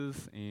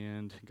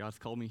And God's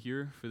called me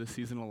here for this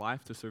season of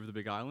life to serve the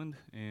Big Island.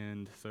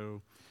 And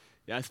so,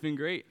 yeah, it's been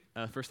great.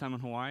 First time in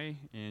Hawaii,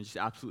 and just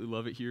absolutely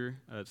love it here.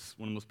 It's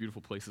one of the most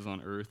beautiful places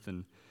on earth.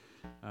 And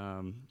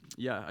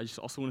I just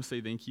also want to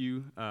say thank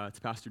you to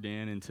Pastor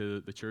Dan and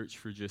to the church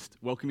for just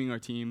welcoming our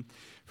team,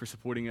 for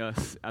supporting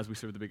us as we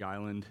serve the Big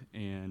Island,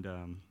 and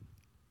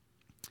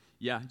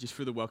just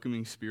for the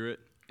welcoming spirit.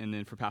 And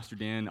then for Pastor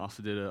Dan,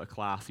 also did a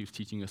class. He was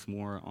teaching us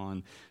more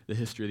on the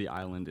history of the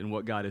island and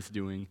what God is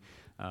doing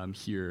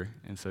here.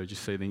 And so I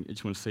just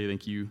want to say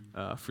thank you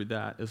for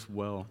that as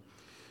well.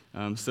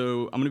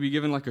 So I'm going to be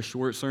giving like a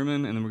short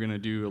sermon, and then we're going to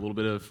do a little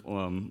bit of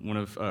one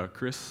of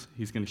Chris.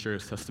 He's going to share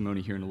his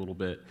testimony here in a little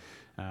bit.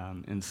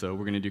 And so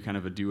we're going to do kind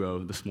of a duo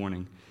this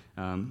morning.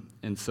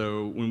 And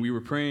so when we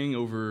were praying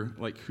over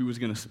like who was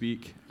going to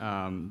speak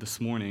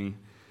this morning,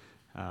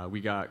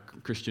 we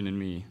got Christian and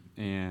me.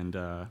 And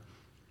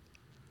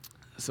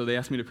so they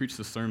asked me to preach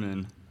the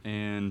sermon,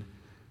 and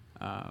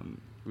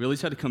really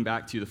just had to come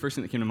back to the first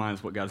thing that came to mind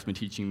is what God has been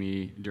teaching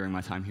me during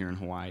my time here in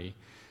Hawaii.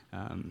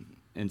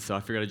 And so I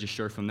figured I'd just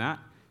share from that,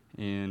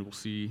 and we'll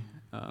see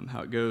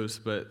how it goes.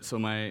 But so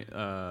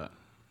the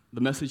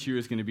message here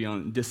is going to be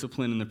on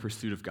discipline in the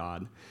pursuit of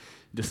God.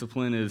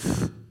 Discipline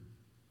is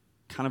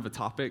kind of a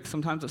topic.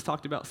 Sometimes it's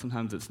talked about,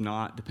 sometimes it's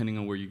not, depending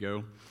on where you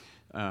go.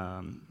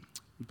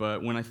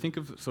 But when I think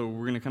so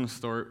we're going to kind of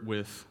start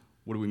with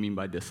what do we mean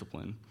by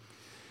discipline.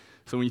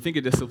 So when you think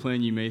of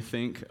discipline, you may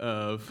think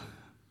of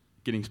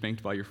getting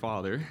spanked by your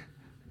father,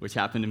 which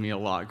happened to me a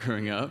lot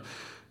growing up.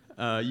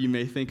 You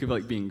may think of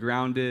like being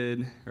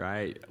grounded,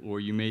 right? Or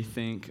you may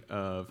think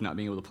of not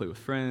being able to play with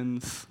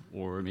friends,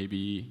 or maybe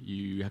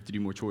you have to do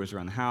more chores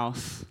around the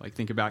house. Like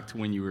think back to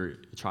when you were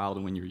a child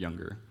and when you were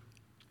younger.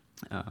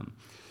 And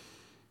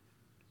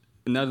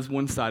that is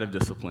one side of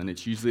discipline.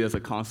 It's usually as a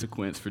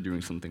consequence for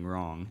doing something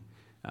wrong.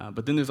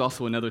 But then there's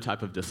also another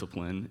type of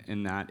discipline,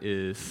 and that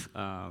is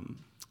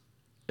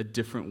a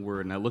different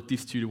word. And I looked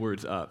these two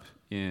words up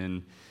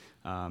in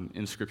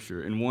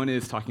Scripture. And one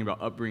is talking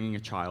about upbringing a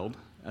child,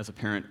 as a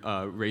parent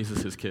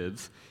raises his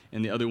kids,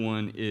 and the other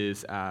one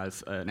is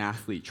as an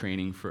athlete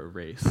training for a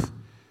race.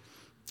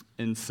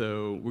 And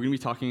so we're going to be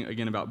talking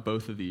again about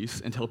both of these,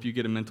 and to help you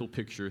get a mental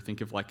picture,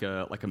 think of like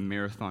a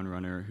marathon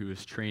runner who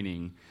is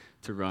training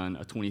to run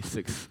a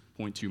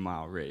 26.2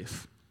 mile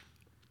race.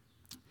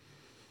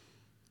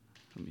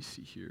 Let me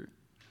see here.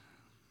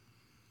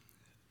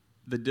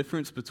 The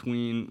difference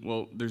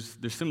between, there's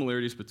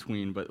similarities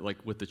between, but like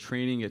with the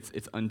training,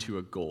 it's unto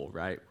a goal,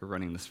 right? We're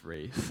running this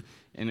race.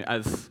 And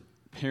as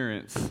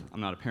parents, I'm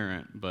not a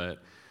parent,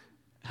 but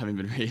having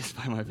been raised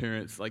by my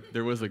parents, like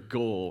there was a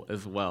goal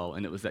as well,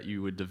 and it was that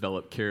you would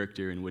develop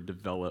character and would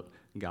develop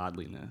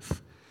godliness.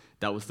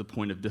 That was the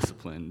point of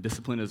discipline.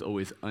 Discipline is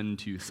always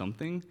unto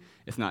something.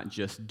 It's not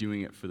just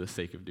doing it for the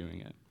sake of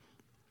doing it.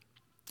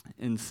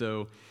 And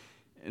so,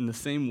 in the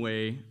same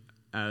way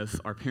as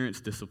our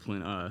parents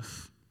discipline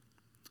us,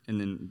 and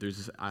then there's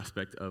this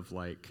aspect of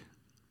like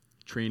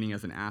training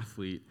as an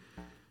athlete,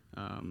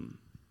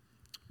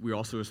 we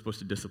also are supposed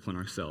to discipline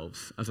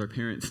ourselves. As our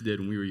parents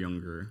did when we were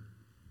younger,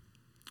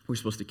 we're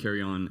supposed to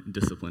carry on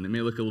discipline. It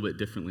may look a little bit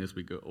differently as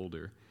we go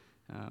older.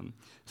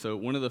 So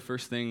one of the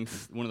first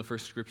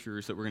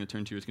scriptures that we're going to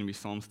turn to is going to be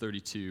Psalms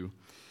 32.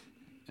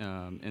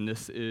 And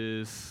this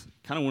is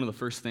kind of one of the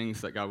first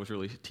things that God was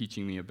really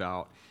teaching me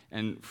about.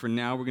 And for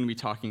now, we're going to be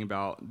talking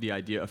about the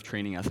idea of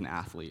training as an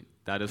athlete.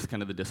 That is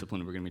kind of the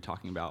discipline we're going to be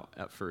talking about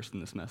at first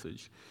in this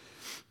message.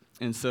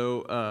 And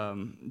so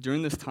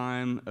during this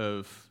time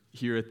of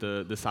here at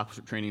the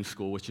Discipleship Training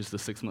School, which is the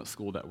 6-month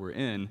school that we're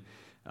in,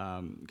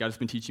 God has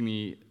been teaching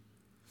me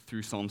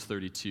through Psalms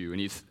 32.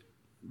 And he's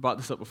brought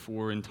this up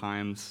before in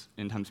times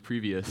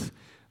previous,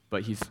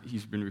 but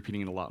he's been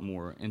repeating it a lot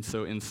more. And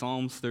so in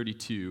Psalms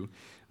 32,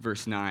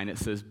 verse 9, it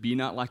says, "Be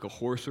not like a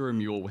horse or a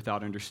mule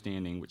without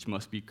understanding, which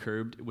must be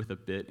curbed with a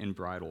bit and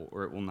bridle,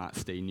 or it will not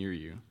stay near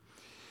you."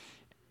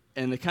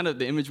 And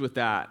the image with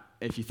that,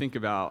 if you think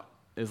about,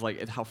 is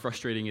like how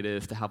frustrating it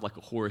is to have like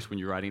a horse when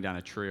you're riding down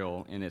a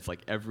trail, and it's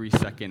like every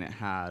second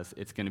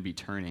it's going to be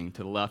turning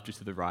to the left or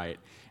to the right,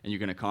 and you're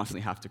going to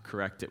constantly have to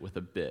correct it with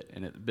a bit.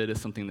 And a bit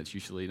is something that's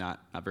usually not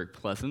very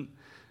pleasant.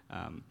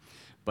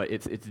 But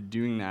it's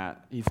doing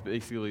that. He's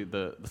basically,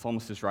 the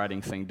psalmist is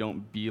writing saying,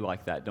 don't be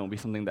like that. Don't be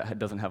something that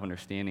doesn't have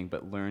understanding,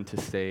 but learn to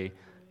stay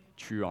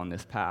true on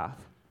this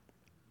path.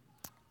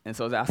 And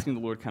so I was asking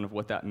the Lord kind of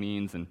what that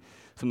means, and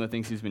some of the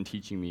things he's been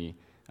teaching me.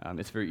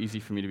 It's very easy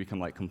for me to become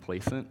like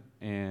complacent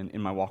and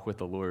in my walk with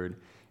the Lord.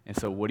 And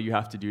so what do you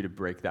have to do to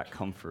break that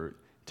comfort,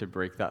 to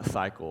break that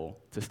cycle,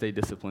 to stay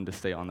disciplined, to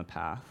stay on the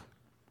path?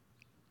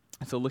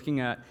 And so looking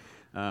at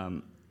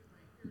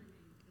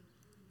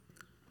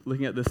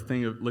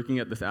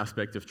this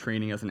aspect of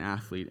training as an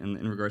athlete and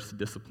in regards to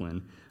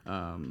discipline,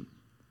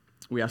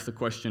 we ask the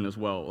question as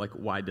well, like,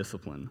 why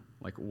discipline?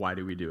 Like, why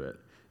do we do it?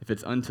 If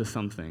it's unto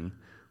something,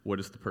 what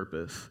is the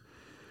purpose?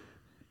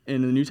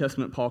 In the New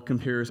Testament, Paul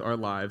compares our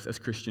lives as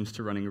Christians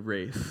to running a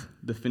race,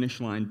 the finish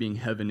line being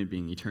heaven and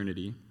being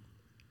eternity.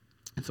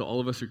 And so all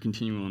of us are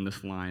continuing on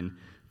this line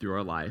through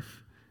our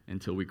life,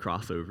 until we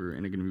cross over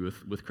and are going to be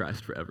with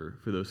Christ forever,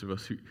 for those of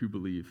us who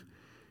believe.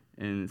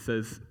 And it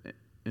says,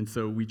 and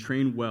so we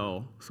train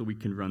well so we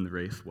can run the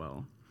race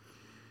well.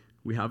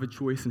 We have a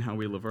choice in how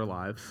we live our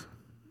lives.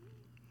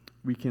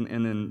 We can,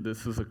 and then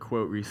this is a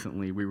quote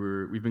recently.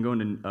 We've been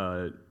going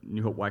to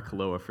New Hope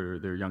Waikoloa for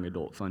their young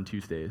adults on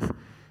Tuesdays,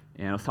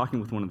 and I was talking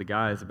with one of the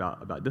guys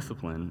about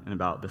discipline and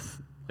about this,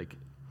 like,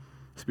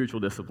 spiritual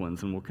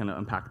disciplines, and we'll kind of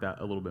unpack that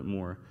a little bit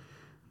more.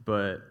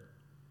 But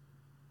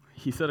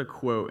he said a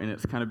quote, and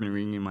it's kind of been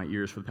ringing in my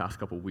ears for the past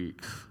couple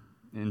weeks.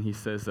 And he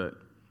says that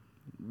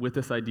with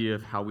this idea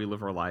of how we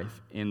live our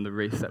life in the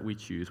race that we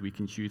choose, we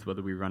can choose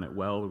whether we run it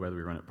well or whether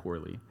we run it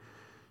poorly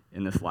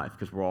in this life,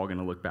 because we're all going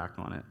to look back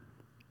on it.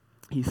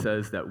 He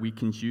says that we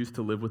can choose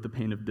to live with the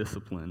pain of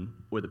discipline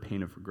or the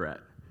pain of regret,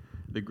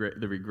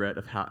 the regret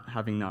of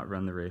having not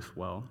run the race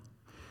well.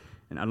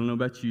 And I don't know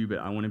about you, but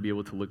I want to be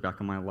able to look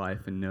back on my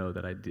life and know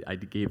that I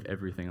gave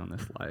everything on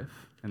this life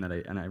and that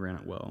I ran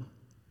it well.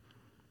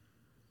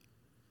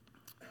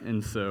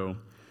 And so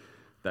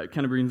that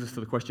kind of brings us to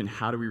the question,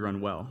 how do we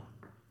run well?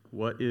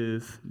 What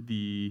is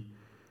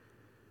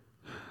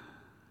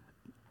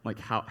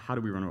how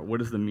do we run well?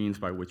 What is the means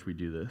by which we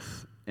do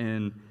this?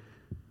 And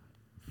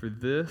for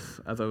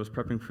this, as I was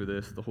prepping for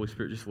this, the Holy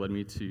Spirit just led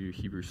me to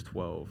Hebrews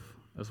 12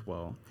 as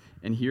well.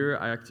 And here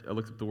I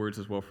looked up the words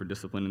as well for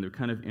discipline, and they're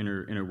kind of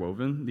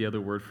interwoven. The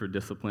other word for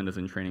discipline, as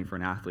in training for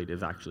an athlete,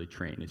 is actually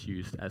train. It's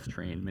used as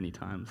train many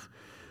times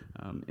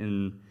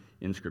in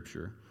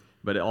Scripture.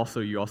 But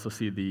you also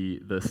see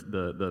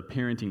the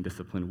parenting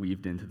discipline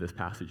weaved into this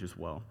passage as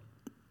well.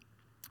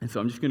 And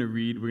so we're going to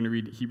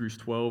read Hebrews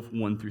 12,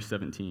 1 through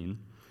 17.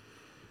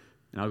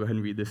 And I'll go ahead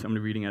and read this. I'm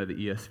reading out of the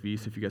ESV,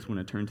 so if you guys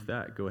want to turn to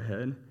that, go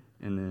ahead.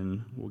 And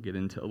then we'll get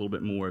into a little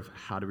bit more of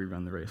how do we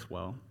run the race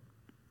well.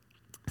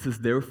 It says,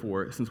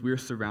 therefore, since we are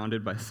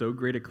surrounded by so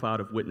great a cloud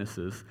of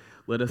witnesses,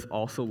 let us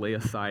also lay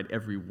aside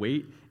every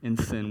weight and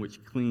sin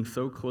which clings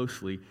so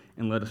closely,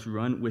 and let us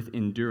run with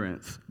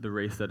endurance the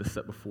race that is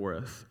set before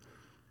us,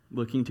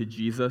 looking to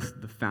Jesus,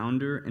 the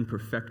founder and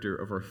perfecter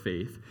of our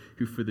faith,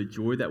 who for the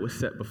joy that was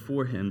set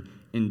before him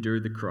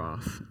endured the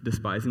cross,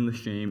 despising the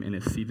shame, and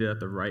is seated at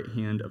the right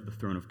hand of the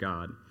throne of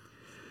God.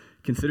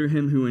 Consider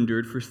him who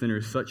endured for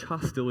sinners such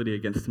hostility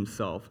against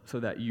himself, so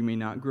that you may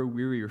not grow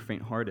weary or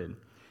faint-hearted.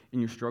 In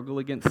your struggle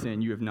against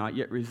sin, you have not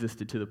yet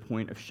resisted to the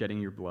point of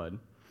shedding your blood.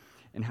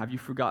 And have you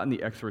forgotten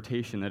the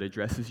exhortation that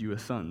addresses you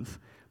as sons?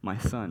 My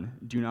son,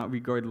 do not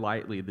regard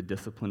lightly the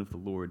discipline of the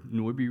Lord,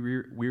 nor be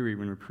weary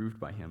when reproved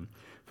by him.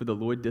 For the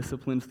Lord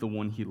disciplines the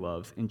one he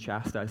loves and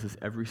chastises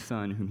every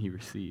son whom he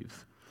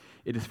receives.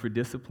 It is for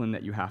discipline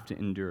that you have to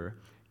endure.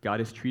 God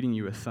is treating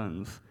you as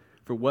sons.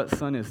 For what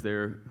son is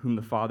there whom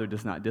the Father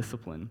does not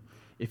discipline?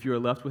 If you are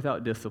left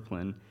without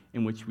discipline,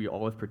 in which we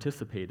all have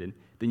participated,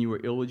 then you are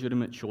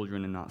illegitimate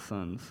children and not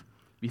sons.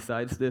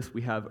 Besides this,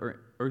 we have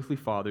earthly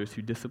fathers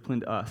who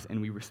disciplined us,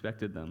 and we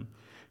respected them.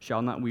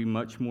 Shall not we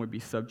much more be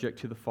subject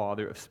to the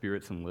Father of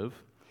spirits and live?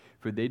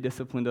 For they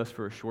disciplined us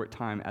for a short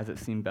time as it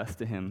seemed best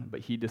to him, but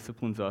he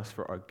disciplines us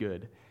for our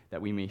good,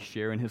 that we may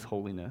share in his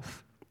holiness.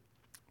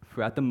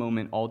 For at the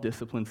moment, all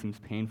discipline seems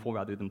painful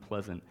rather than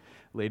pleasant.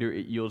 Later,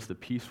 it yields the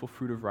peaceful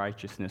fruit of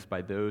righteousness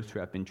by those who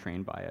have been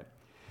trained by it.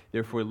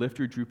 Therefore, lift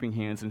your drooping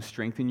hands and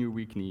strengthen your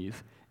weak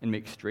knees, and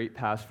make straight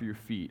paths for your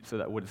feet, so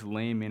that what is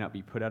lame may not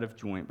be put out of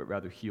joint, but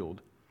rather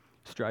healed.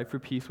 Strive for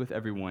peace with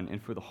everyone,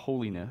 and for the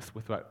holiness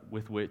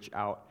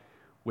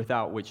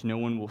without which no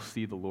one will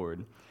see the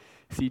Lord.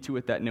 See to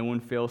it that no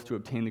one fails to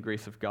obtain the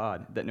grace of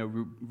God, that no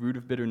root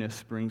of bitterness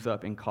springs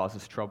up and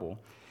causes trouble,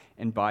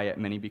 and by it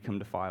many become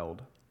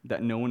defiled.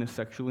 That no one is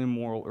sexually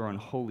immoral or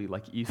unholy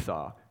like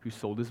Esau, who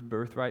sold his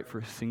birthright for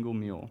a single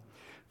meal.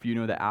 For you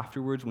know that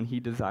afterwards, when he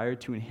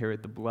desired to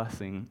inherit the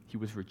blessing, he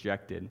was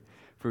rejected,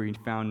 for he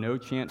found no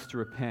chance to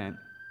repent,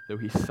 though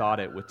he sought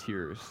it with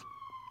tears.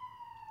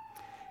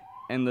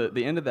 And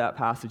the end of that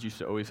passage used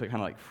to always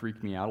kind of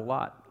freak me out a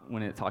lot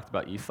when it talked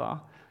about Esau.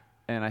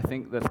 And I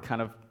think that's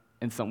kind of,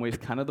 in some ways,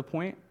 kind of the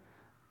point.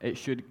 It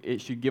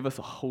should give us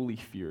a holy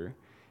fear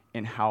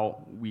in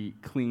how we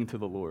cling to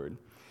the Lord.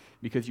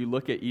 Because you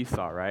look at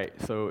Esau, right?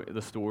 So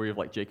the story of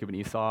Jacob and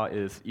Esau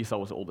is Esau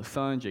was the oldest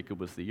son, Jacob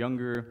was the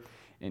younger,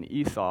 and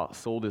Esau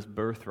sold his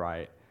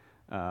birthright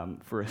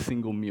for a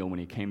single meal when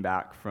he came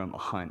back from a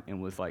hunt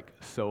and was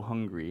so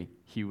hungry.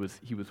 He was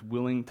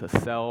willing to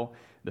sell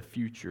the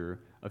future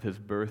of his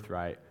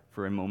birthright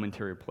for a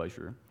momentary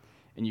pleasure.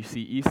 And you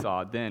see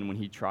Esau then, when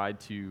he tried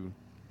to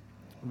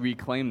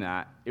reclaim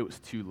that, it was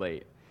too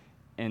late.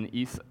 And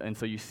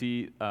so you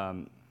see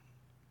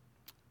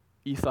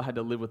Esau had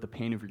to live with the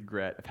pain of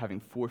regret of having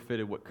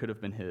forfeited what could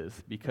have been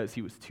his because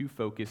he was too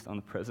focused on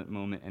the present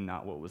moment and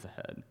not what was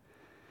ahead.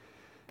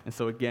 And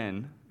so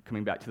again,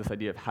 coming back to this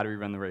idea of how do we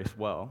run the race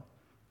well,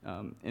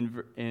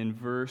 in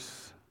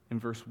verse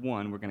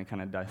 1, we're going to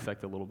kind of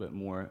dissect a little bit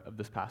more of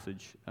this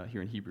passage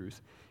here in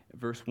Hebrews.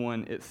 Verse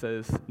 1, it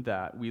says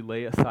that we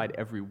lay aside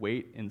every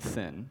weight and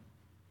sin.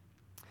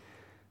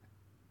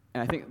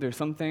 And I think there's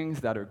some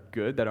things that are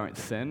good that aren't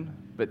sin,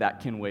 but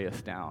that can weigh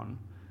us down.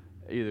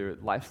 either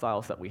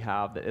lifestyles that we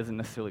have that isn't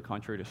necessarily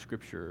contrary to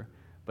Scripture,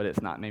 but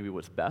it's not maybe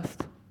what's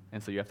best.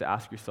 And so you have to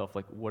ask yourself,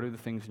 like, what are the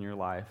things in your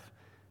life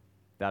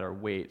that are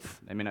weights?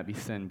 It may not be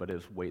sin, but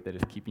it's weight that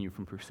is keeping you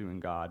from pursuing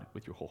God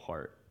with your whole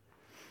heart.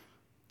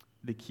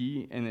 The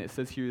key, and it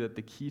says here that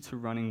the key to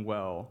running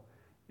well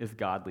is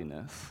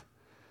godliness.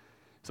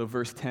 So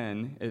verse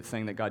 10, it's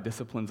saying that God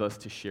disciplines us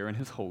to share in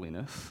his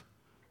holiness,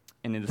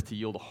 and it is to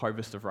yield a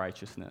harvest of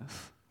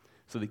righteousness.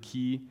 So the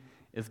key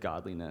is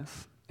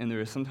godliness. And there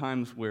are some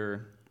times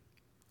where,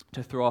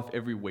 to throw off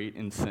every weight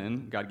in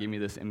sin, God gave me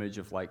this image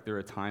of, like, there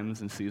are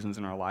times and seasons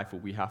in our life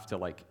where we have to,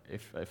 like,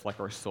 if like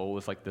our soul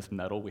is like this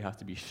metal, we have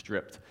to be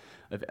stripped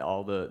of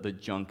all the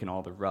junk and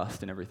all the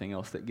rust and everything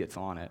else that gets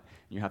on it.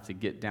 And you have to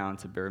get down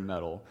to bare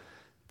metal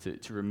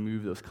to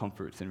remove those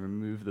comforts and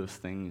remove those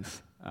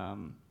things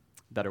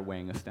that are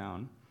weighing us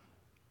down.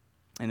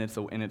 And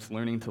it's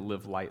learning to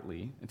live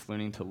lightly. It's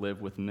learning to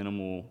live with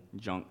minimal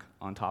junk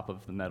on top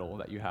of the metal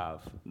that you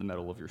have, the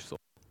metal of your soul.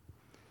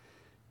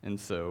 And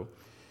so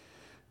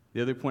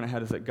the other point I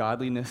had is that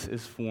godliness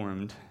is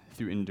formed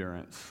through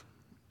endurance.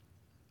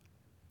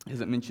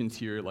 As it mentions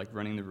here, like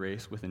running the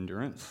race with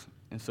endurance.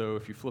 And so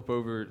if you flip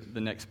over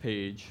the next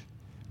page,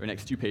 or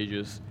next 2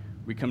 pages,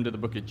 we come to the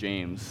book of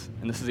James.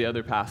 And this is the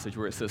other passage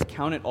where it says,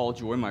 "Count it all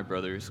joy, my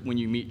brothers, when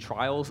you meet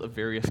trials of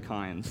various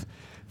kinds.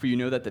 For you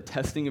know that the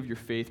testing of your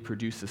faith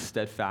produces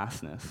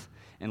steadfastness.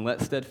 And let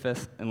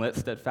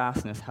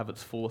steadfastness have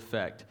its full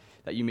effect,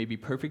 that you may be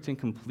perfect and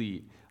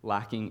complete,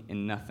 lacking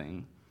in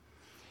nothing."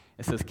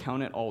 It says,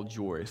 count it all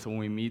joy. So when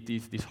we meet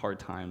these hard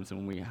times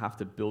and when we have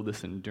to build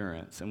this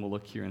endurance, and we'll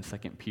look here in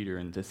 2 Peter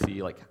and to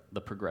see, like,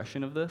 the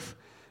progression of this,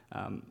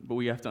 but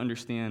we have to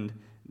understand,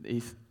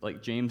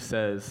 like James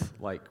says,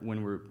 like,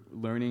 when we're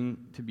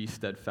learning to be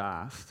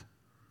steadfast,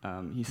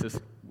 he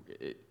says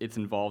it's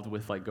involved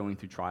with, like, going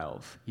through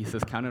trials. He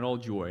says, count it all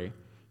joy.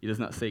 He does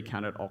not say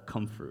count it all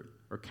comfort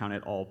or count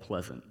it all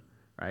pleasant,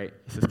 right?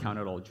 He says count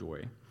it all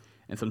joy.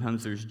 And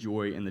sometimes there's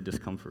joy in the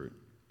discomfort.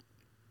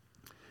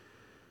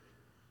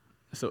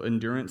 So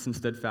endurance and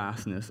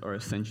steadfastness are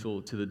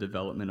essential to the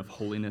development of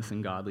holiness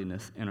and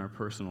godliness in our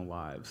personal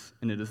lives.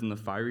 And it is in the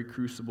fiery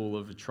crucible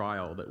of a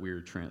trial that we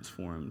are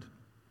transformed.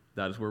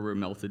 That is where we're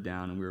melted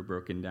down and we are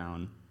broken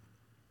down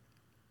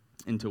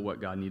into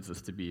what God needs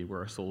us to be, where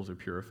our souls are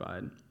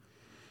purified.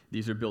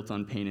 These are built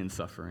on pain and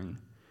suffering,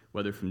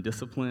 whether from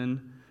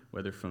discipline,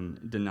 whether from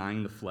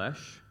denying the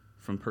flesh,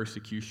 from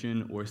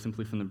persecution, or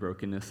simply from the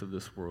brokenness of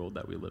this world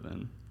that we live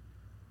in.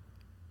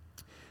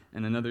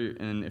 And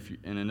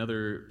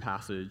another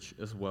passage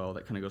as well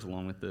that kind of goes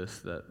along with this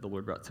that the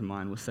Lord brought to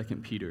mind was 2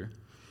 Peter.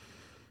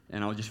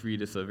 And I'll just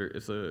read, it's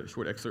a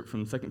short excerpt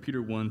from 2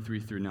 Peter 1, 3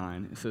 through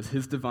 9. It says,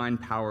 "His divine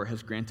power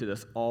has granted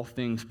us all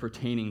things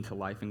pertaining to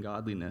life and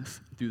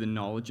godliness, through the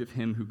knowledge of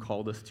him who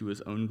called us to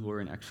his own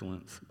glory and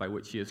excellence, by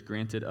which he has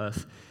granted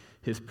us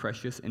his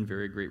precious and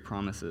very great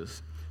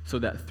promises, so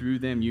that through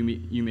them you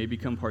may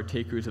become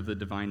partakers of the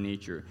divine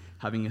nature,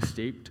 having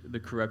escaped the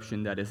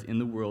corruption that is in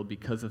the world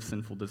because of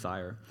sinful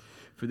desire.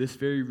 For this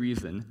very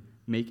reason,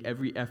 make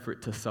every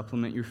effort to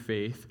supplement your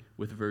faith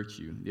with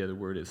virtue." The other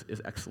word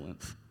is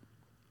excellence.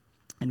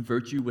 "And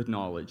virtue with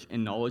knowledge,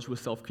 and knowledge with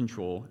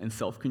self-control, and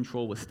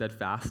self-control with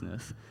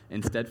steadfastness,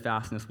 and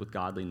steadfastness with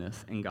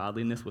godliness, and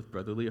godliness with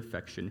brotherly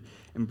affection,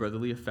 and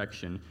brotherly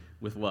affection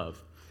with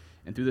love."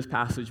 And through this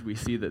passage, we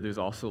see that there's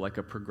also like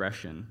a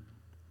progression.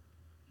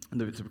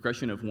 There's a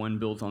progression of one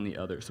builds on the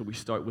other. So we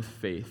start with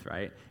faith,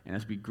 right? And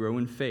as we grow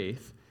in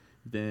faith,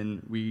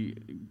 then we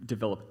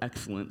develop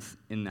excellence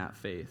in that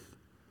faith.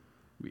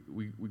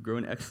 We grow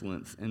in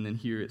excellence, and then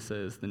here it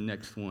says the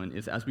next one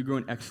is, as we grow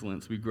in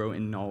excellence, we grow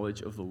in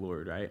knowledge of the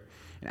Lord, right?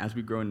 And as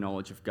we grow in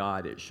knowledge of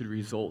God, it should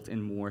result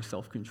in more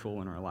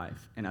self-control in our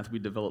life. And as we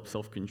develop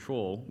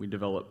self-control, we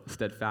develop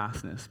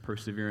steadfastness,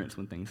 perseverance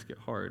when things get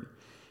hard.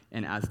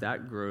 And as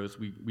that grows,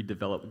 we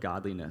develop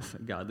godliness,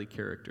 godly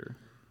character.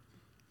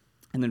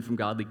 And then from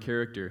godly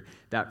character,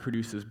 that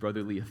produces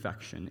brotherly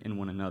affection in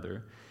one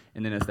another.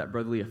 And then as that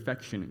brotherly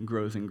affection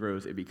grows and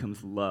grows, it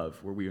becomes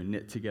love, where we are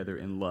knit together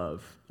in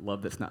love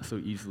that's not so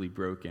easily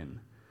broken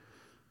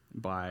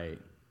by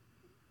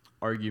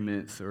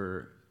arguments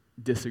or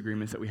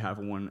disagreements that we have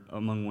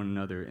among one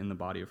another in the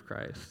body of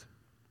Christ.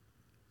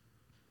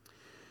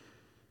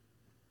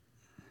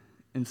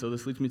 And so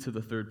this leads me to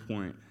the third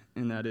point,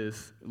 and that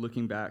is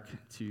looking back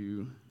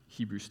to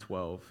Hebrews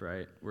 12,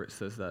 right, where it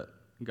says that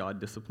God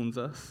disciplines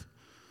us.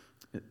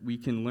 We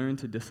can learn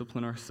to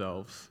discipline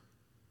ourselves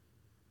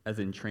as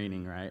in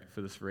training, right,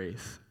 for this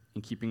race,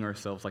 and keeping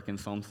ourselves, like in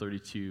Psalms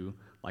 32,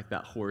 like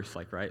that horse,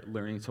 like, right,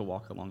 learning to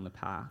walk along the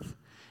path.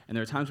 And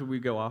there are times where we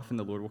go off and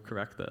the Lord will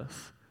correct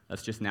us.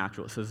 That's just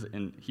natural. It says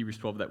in Hebrews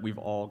 12 that we've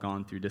all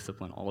gone through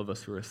discipline. All of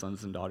us who are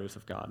sons and daughters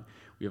of God,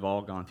 we have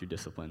all gone through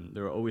discipline.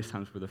 There are always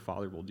times where the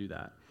Father will do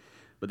that.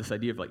 But this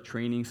idea of like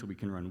training so we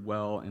can run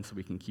well and so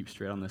we can keep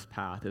straight on this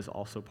path is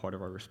also part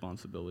of our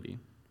responsibility.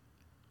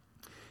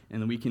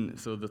 And then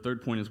so the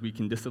third point is we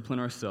can discipline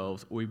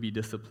ourselves or we be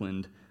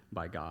disciplined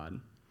by God.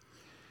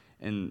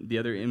 And the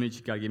other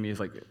image God gave me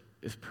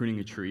is pruning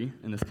a tree,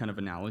 and this kind of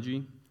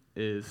analogy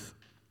is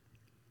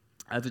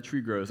as a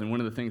tree grows, and one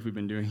of the things we've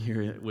been doing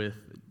here with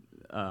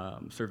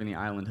serving the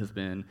island has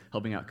been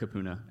helping out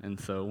Kapuna. And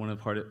so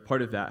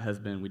part of that has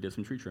been we did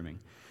some tree trimming.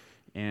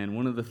 And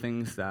one of the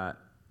things that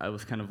I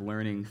was kind of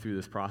learning through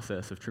this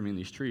process of trimming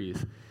these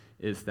trees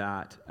is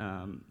that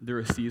there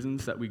are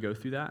seasons that we go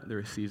through that. There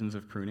are seasons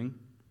of pruning.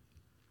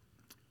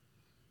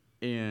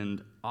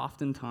 And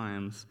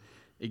oftentimes,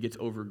 it gets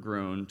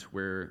overgrown to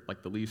where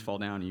like the leaves fall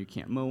down and you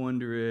can't mow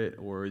under it,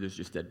 or there's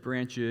just dead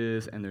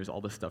branches, and there's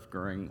all this stuff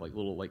growing, like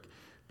little like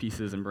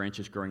pieces and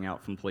branches growing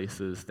out from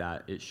places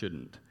that it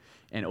shouldn't.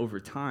 And over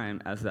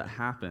time, as that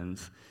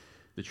happens,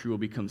 the tree will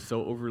become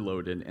so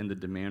overloaded, and the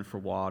demand for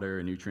water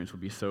and nutrients will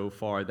be so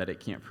far that it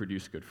can't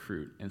produce good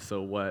fruit. And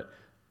so what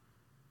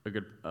a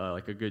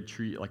good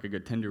tree, like a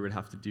good tender would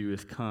have to do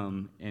is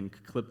come and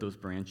clip those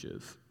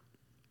branches.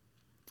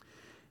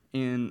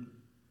 And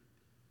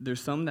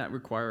there's some that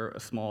require a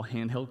small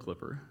handheld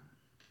clipper,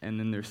 and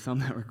then there's some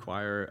that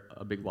require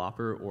a big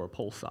lopper or a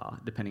pole saw,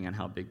 depending on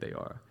how big they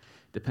are.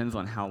 Depends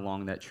on how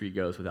long that tree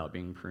goes without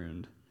being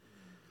pruned.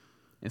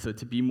 And so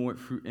to be more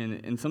fruit,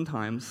 and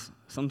sometimes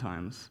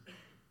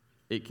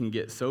it can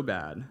get so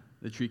bad,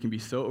 the tree can be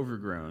so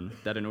overgrown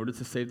that in order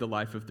to save the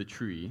life of the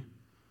tree,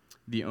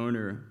 the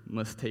owner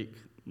must take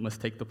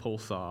the pole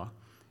saw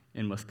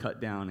and must cut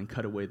down and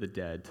cut away the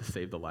dead to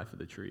save the life of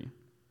the tree.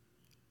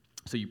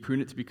 So you prune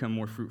it to become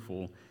more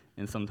fruitful,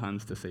 and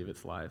sometimes to save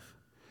its life.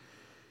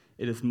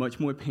 It is much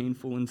more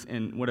painful,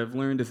 and what I've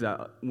learned is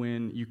that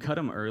when you cut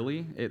them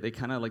early, they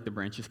kind of like the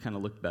branches kind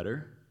of look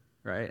better,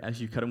 right?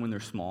 As you cut them when they're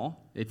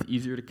small, it's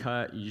easier to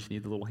cut. You just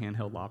need the little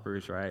handheld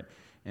loppers, right?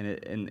 And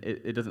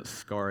it doesn't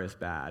scar as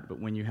bad. But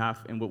when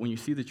you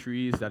see the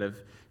trees that have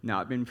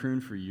not been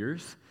pruned for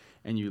years,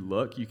 and you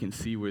look, you can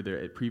see where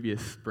their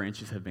previous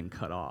branches have been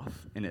cut off,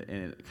 and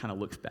it kind of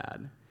looks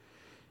bad.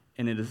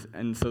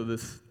 And so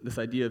this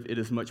idea of it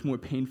is much more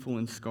painful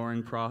and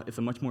scarring. It's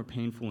a much more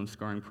painful and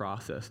scarring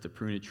process to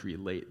prune a tree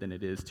late than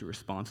it is to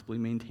responsibly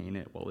maintain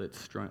it while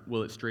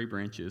its stray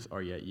branches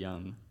are yet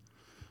young.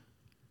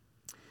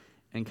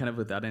 And kind of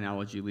with that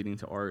analogy leading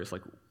to ours,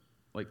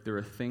 like there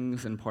are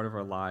things in part of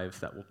our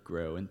lives that will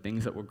grow, and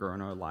things that will grow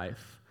in our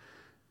life,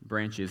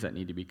 branches that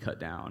need to be cut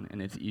down,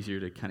 and it's easier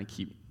to kind of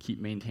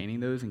keep maintaining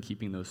those and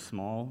keeping those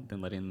small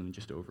than letting them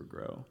just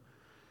overgrow.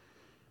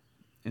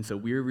 And so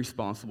we're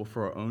responsible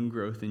for our own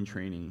growth and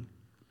training.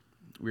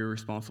 We're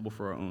responsible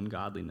for our own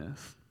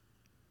godliness.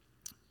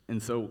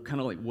 And so kind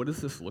of like, what does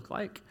this look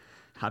like?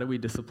 How do we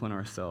discipline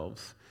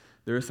ourselves?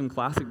 There are some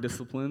classic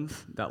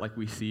disciplines that like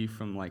we see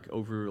from like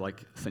over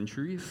like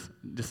centuries,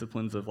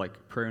 disciplines of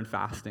like prayer and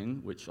fasting,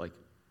 which like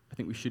I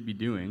think we should be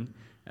doing,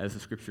 as the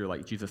scripture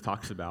like Jesus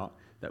talks about,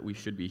 that we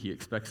should be. He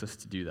expects us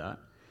to do that.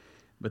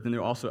 But then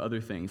there are also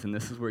other things, and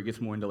this is where it gets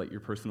more into like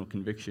your personal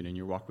conviction and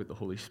your walk with the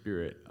Holy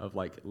Spirit of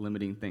like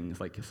limiting things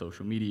like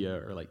social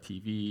media or like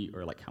TV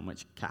or like how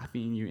much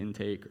caffeine you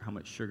intake or how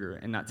much sugar.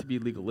 And not to be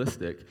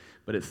legalistic,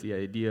 but it's the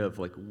idea of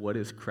like what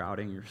is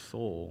crowding your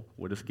soul,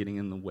 what is getting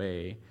in the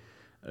way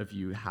of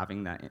you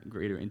having that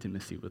greater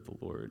intimacy with the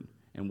Lord.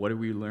 And what are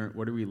we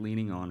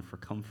leaning on for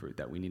comfort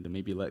that we need to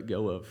maybe let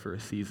go of for a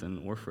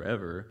season or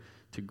forever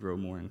to grow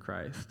more in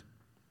Christ?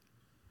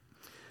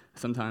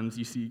 Sometimes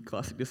you see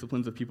classic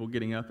disciplines of people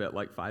getting up at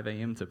like 5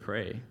 a.m. to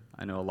pray.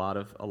 I know a lot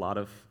of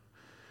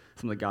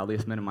some of the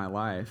godliest men in my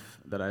life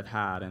that I've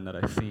had and that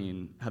I've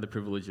seen had the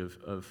privilege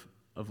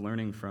of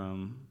learning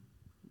from.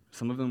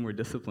 Some of them were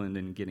disciplined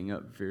in getting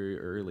up very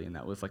early, and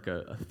that was like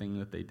a thing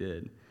that they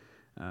did.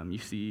 You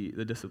see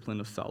the discipline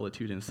of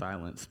solitude and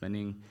silence,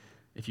 spending,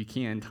 if you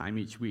can, time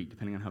each week,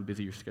 depending on how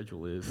busy your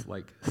schedule is,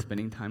 like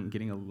spending time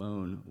getting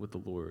alone with the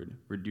Lord,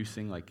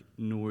 reducing like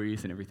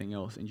noise and everything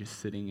else, and just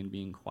sitting and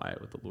being quiet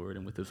with the Lord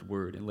and with His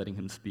Word and letting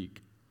Him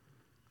speak.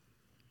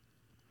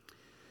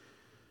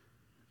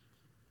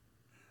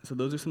 So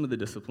those are some of the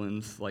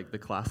disciplines, like the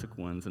classic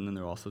ones, and then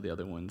there are also the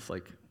other ones,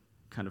 like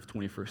kind of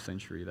 21st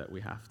century that we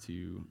have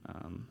to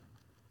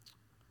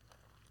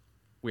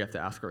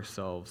ask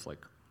ourselves,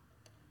 like,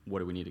 what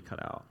do we need to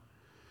cut out?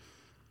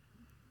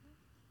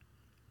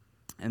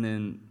 And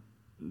then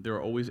there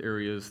are always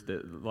areas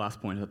the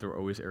last point is that there are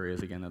always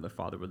areas, again, that the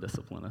Father will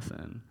discipline us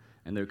in.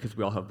 And because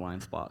we all have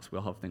blind spots, we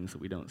all have things that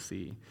we don't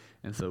see.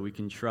 And so we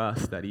can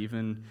trust that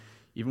even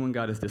when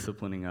God is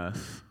disciplining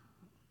us,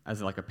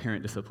 as like a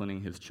parent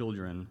disciplining his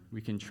children,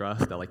 we can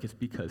trust that like it's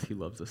because He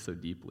loves us so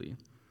deeply.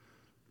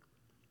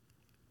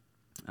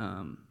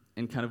 And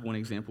kind of one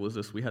example is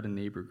this. We had a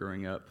neighbor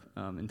growing up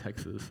in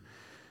Texas,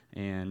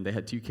 and they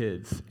had 2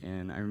 kids.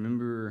 And I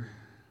remember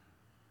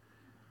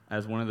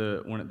as one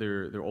of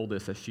their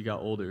oldest, as she got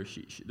older,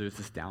 there's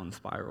this down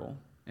spiral,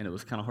 and it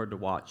was kind of hard to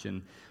watch.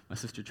 And my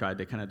sister tried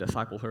to kind of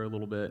disciple her a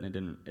little bit,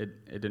 and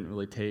it didn't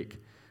really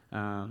take.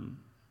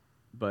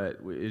 But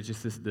it was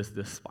just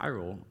this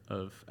spiral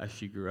of as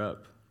she grew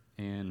up.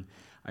 And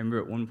I remember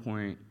at one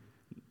point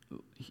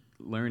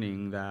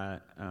learning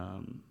that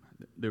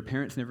their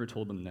parents never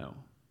told them no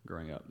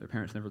growing up. Their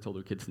parents never told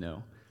their kids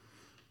no.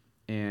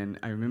 And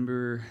I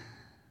remember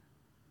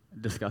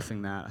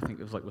discussing that. I think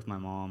it was like with my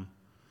mom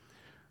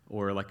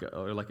or like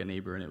a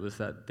neighbor, and it was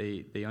that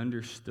they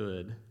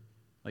understood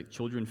Like,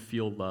 children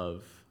feel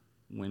love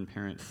when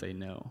parents say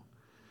no.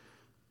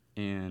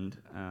 And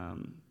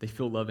they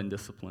feel love and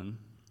discipline.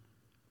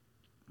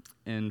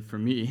 And for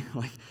me,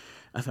 like,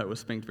 as I was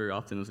spanked very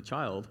often as a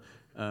child,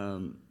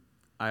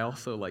 I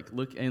also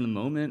look in the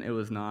moment. It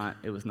was not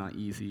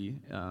easy.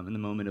 In the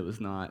moment, it was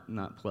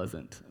not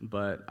pleasant.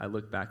 But I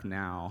look back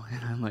now,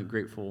 and I'm like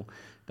grateful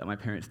that my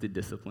parents did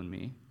discipline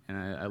me. And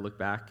I look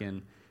back,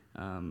 and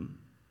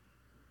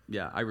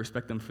I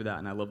respect them for that,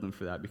 and I love them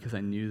for that because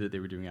I knew that they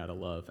were doing it out of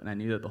love, and I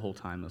knew that the whole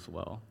time as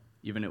well.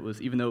 Even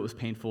though it was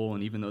painful,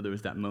 and even though there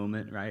was that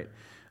moment, right,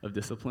 of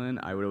discipline,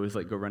 I would always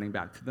go running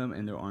back to them,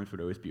 and their arms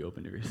would always be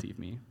open to receive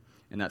me.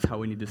 And that's how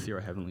we need to see our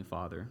Heavenly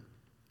Father,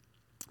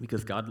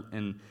 because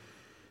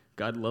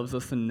God loves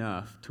us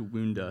enough to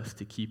wound us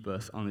to keep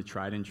us on the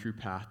tried and true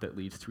path that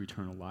leads to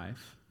eternal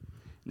life.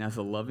 And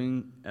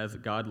as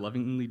God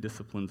lovingly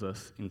disciplines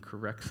us and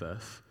corrects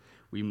us,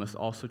 we must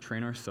also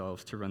train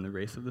ourselves to run the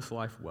race of this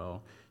life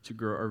well, to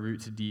grow our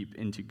roots deep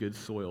into good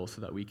soil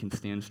so that we can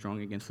stand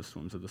strong against the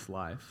storms of this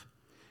life.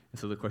 And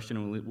so the question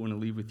I want to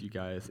leave with you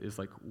guys is,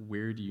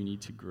 where do you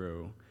need to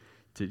grow?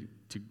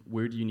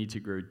 Where do you need to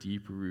grow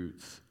deep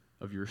roots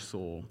of your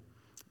soul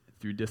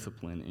through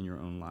discipline in your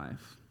own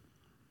life?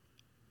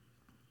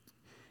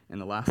 And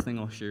the last thing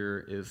I'll share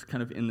is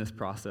kind of in this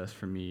process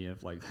for me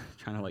of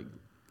trying to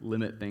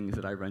limit things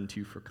that I run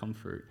to for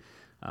comfort.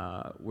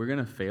 We're going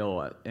to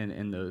fail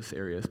in those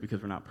areas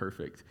because we're not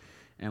perfect.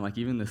 And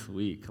even this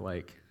week,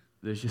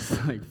 there's just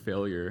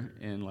failure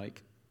in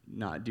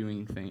not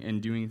doing things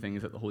and doing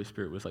things that the Holy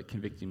Spirit was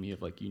convicting me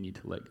of you need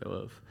to let go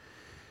of.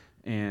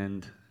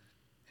 And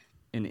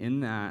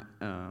in that,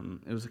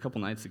 it was a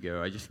couple nights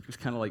ago, I just was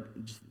kind of I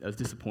was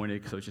disappointed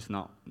because I was just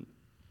not,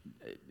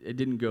 it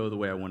didn't go the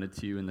way I wanted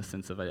to, in the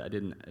sense of I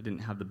didn't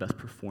have the best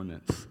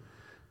performance.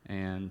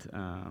 And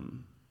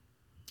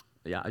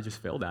I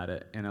just failed at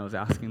it. And I was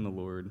asking the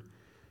Lord,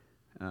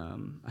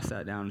 I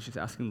sat down and was just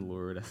asking the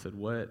Lord, I said,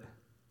 what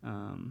do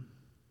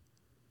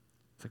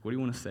you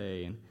want to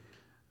say? And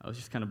I was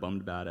just kind of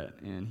bummed about it.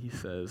 And he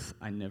says,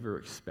 I never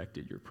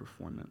expected your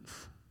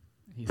performance.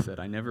 He said,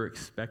 I never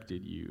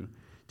expected you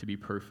to be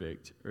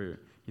perfect. Or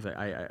he's like,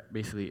 I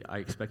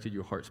expected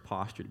your heart's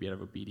posture to be out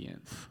of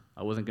obedience.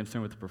 I wasn't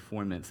concerned with the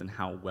performance and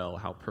how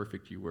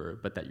perfect you were,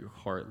 but that your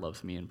heart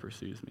loves me and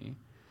pursues me.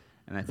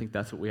 And I think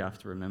that's what we have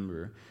to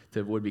remember to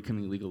avoid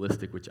becoming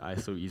legalistic, which I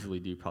so easily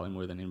do, probably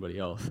more than anybody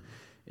else,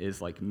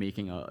 is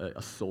making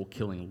a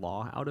soul-killing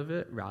law out of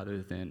it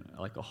rather than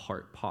a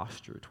heart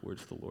posture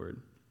towards the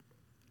Lord.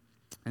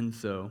 And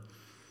so,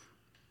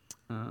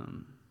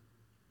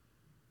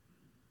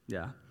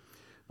 the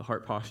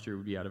heart posture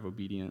would be out of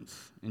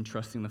obedience and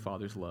trusting the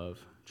Father's love,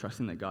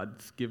 trusting that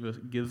God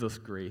gives us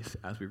grace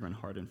as we run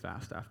hard and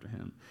fast after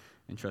Him,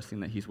 and trusting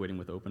that He's waiting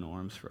with open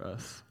arms for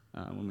us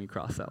when we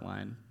cross that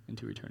line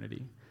into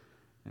eternity.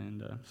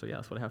 And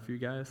that's what I have for you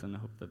guys, and I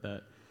hope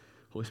that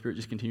Holy Spirit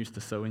just continues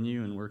to sow in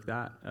you and work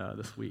that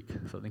this week.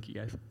 So thank you,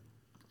 guys.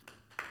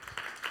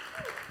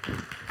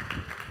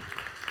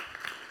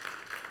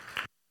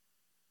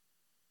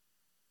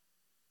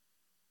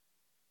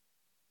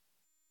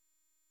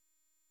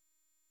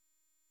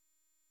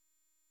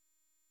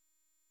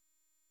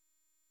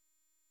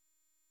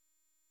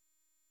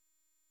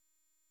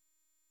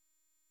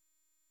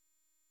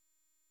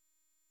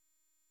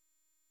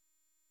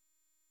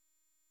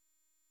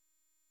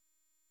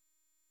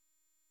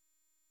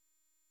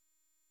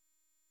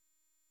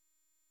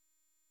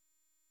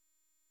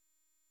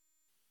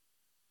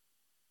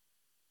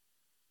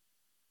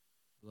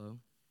 Hello?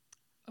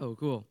 Oh,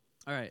 cool.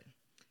 All right.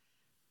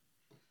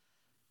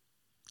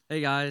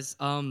 Hey, guys.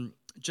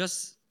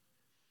 Just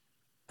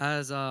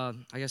as,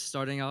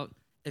 starting out,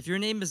 if your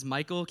name is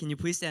Michael, can you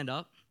please stand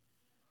up?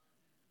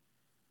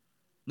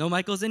 No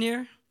Michaels in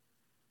here?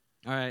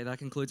 All right, that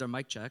concludes our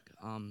mic check.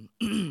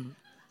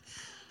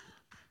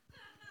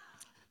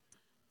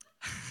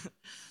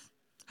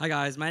 Hi,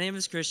 guys. My name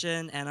is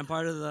Christian, and I'm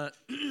part of the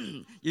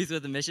Youth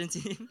with a Mission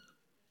team.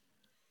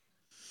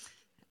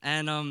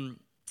 And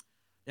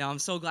I'm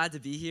so glad to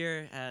be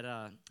here at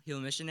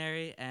Healing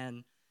Missionary,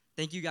 and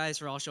thank you guys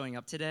for all showing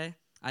up today.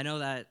 I know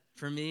that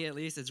for me, at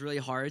least, it's really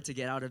hard to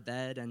get out of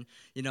bed and,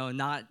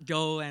 not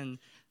go and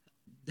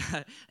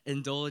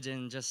indulge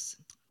in just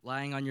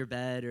lying on your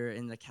bed or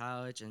in the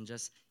couch and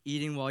just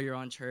eating while you're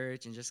on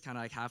church and just kind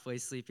of halfway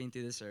sleeping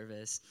through the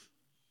service.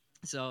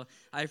 So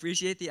I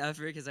appreciate the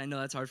effort because I know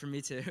that's hard for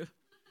me too.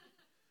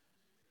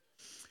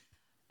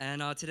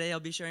 And today I'll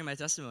be sharing my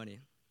testimony.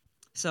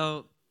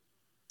 So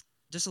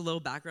just a little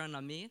background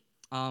on me.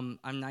 I'm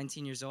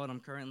 19 years old. I'm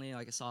currently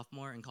a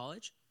sophomore in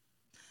college.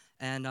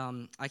 And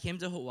I came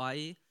to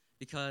Hawaii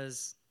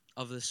because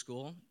of the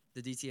school,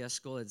 the DTS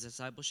school, it's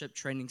Discipleship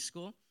Training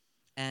School.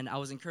 And I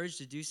was encouraged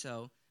to do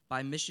so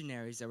by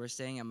missionaries that were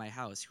staying at my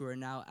house who are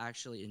now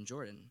actually in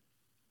Jordan.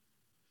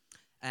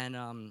 And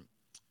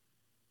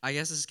I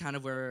guess this is kind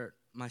of where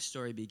my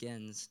story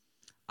begins.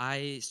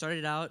 I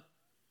started out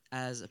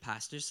as a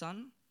pastor's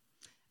son.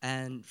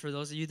 And for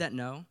those of you that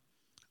know,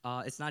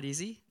 it's not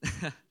easy.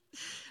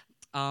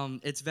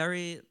 It's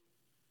very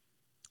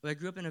I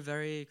grew up in a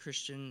very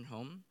Christian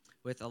home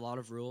with a lot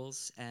of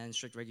rules and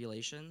strict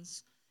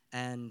regulations.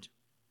 And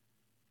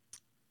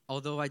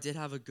although I did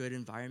have a good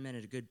environment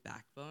and a good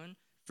backbone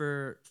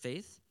for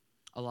faith,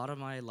 a lot of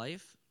my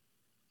life,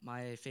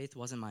 my faith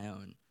wasn't my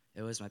own.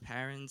 It was my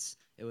parents,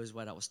 it was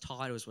what I was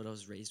taught, it was what I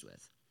was raised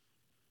with.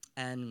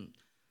 And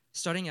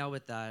starting out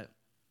with that,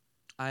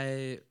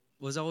 I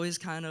was always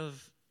kind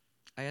of,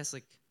 I guess,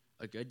 like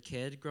a good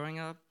kid growing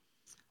up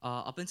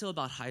until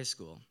about high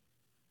school.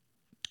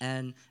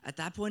 And at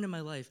that point in my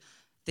life,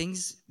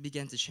 things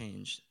began to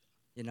change,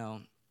 you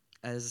know,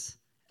 as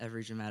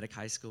every dramatic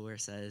high schooler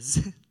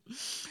says.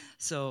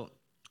 So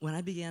when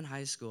I began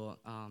high school,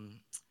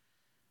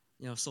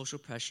 social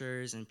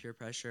pressures and peer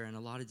pressure and a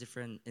lot of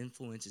different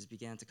influences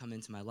began to come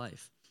into my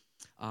life.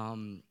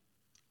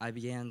 I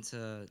began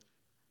to,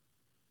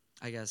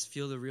 I guess,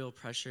 feel the real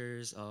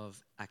pressures of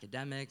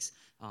academics,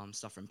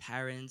 stuff from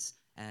parents,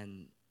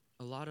 and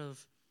a lot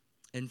of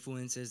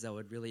influences that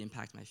would really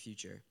impact my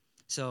future.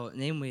 So,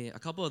 namely, a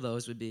couple of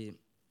those would be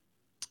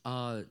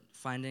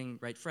finding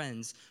right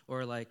friends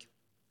or like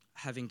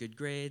having good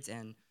grades.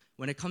 And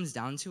when it comes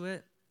down to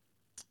it,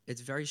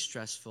 it's very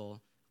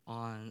stressful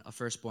on a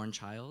firstborn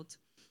child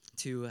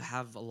to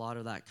have a lot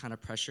of that kind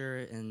of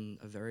pressure in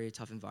a very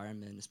tough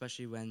environment,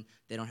 especially when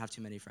they don't have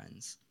too many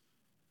friends.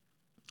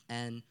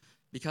 And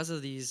because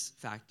of these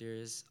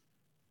factors,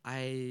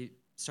 I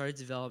started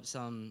to develop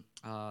some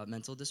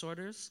mental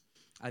disorders.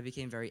 I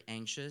became very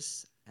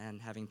anxious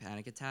and having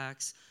panic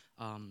attacks.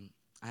 I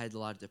had a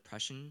lot of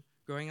depression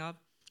growing up.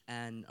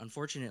 And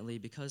unfortunately,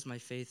 because my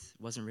faith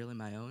wasn't really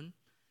my own,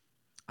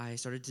 I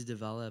started to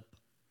develop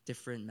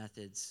different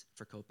methods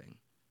for coping.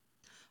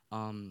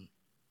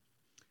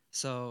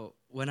 So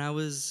when I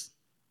was,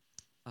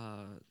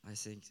 I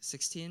think,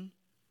 16,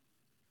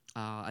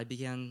 I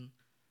began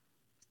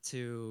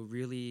to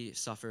really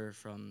suffer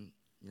from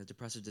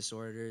depressive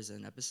disorders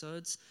and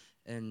episodes,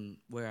 and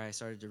where I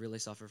started to really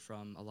suffer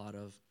from a lot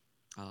of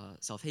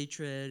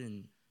self-hatred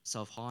and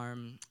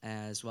self-harm,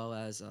 as well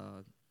as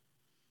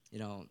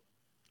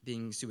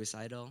being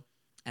suicidal.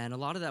 And a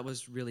lot of that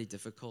was really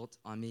difficult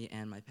on me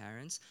and my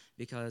parents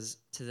because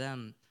to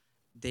them,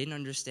 they didn't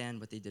understand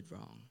what they did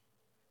wrong.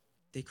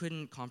 They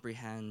couldn't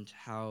comprehend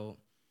how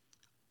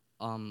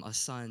a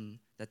son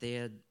that they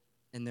had,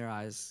 in their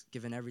eyes,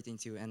 given everything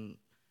to, and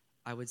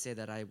I would say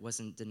that I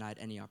wasn't denied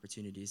any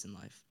opportunities in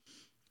life,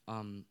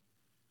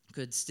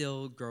 could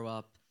still grow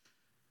up,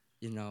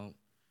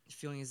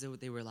 feeling as though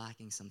they were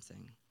lacking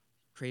something,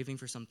 craving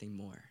for something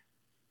more.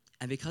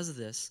 And because of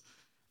this,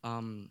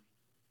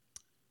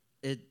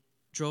 it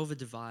drove a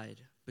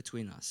divide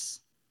between us.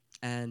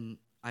 And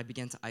I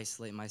began to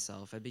isolate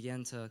myself. I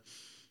began to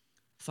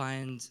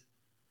find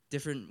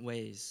different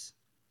ways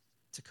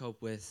to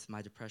cope with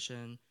my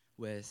depression,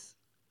 with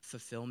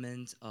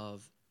fulfillment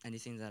of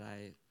anything that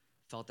I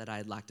felt that I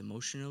had lacked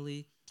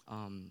emotionally,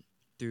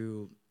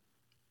 through,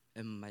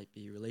 it might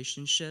be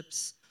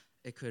relationships,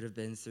 it could have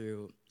been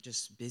through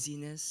just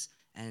busyness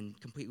and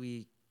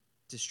completely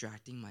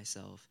distracting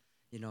myself,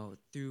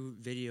 through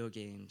video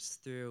games,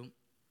 through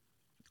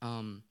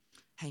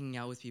hanging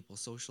out with people,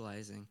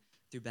 socializing,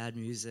 through bad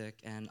music,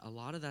 and a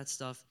lot of that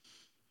stuff,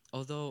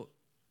 although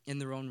in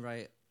their own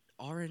right,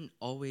 aren't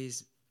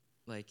always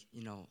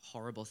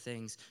horrible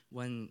things.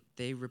 When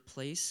they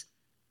replace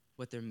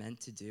what they're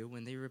meant to do,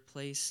 when they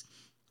replace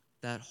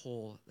that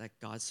hole that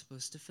God's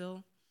supposed to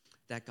fill,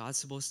 that God's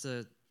supposed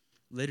to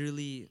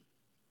literally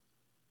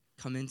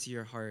come into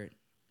your heart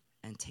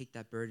and take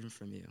that burden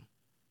from you,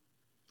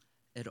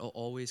 it'll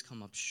always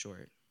come up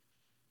short.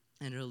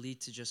 And it'll lead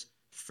to just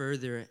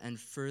further and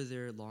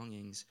further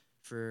longings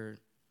for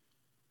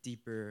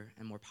deeper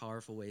and more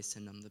powerful ways to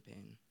numb the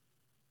pain.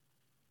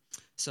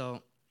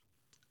 So,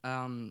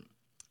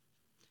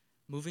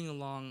 moving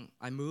along,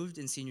 I moved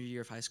in senior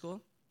year of high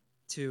school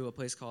to a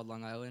place called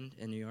Long Island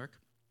in New York.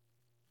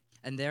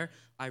 And there,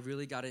 I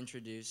really got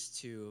introduced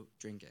to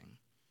drinking.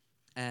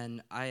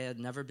 And I had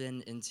never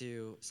been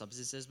into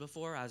substances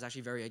before. I was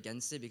actually very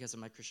against it because of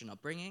my Christian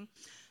upbringing.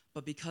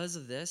 But because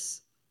of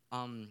this,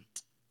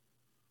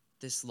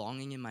 this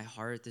longing in my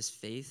heart, this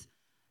faith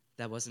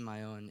that wasn't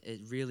my own,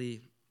 it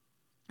really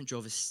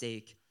drove a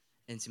stake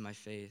into my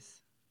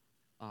faith.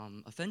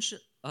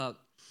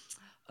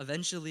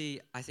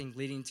 Eventually, I think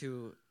leading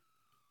to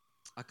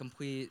a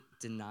complete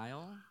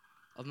denial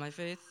of my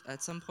faith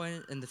at some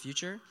point in the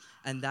future.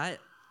 And that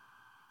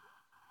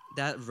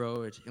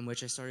road in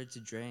which I started to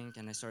drink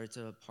and I started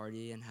to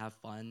party and have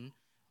fun,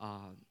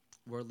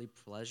 worldly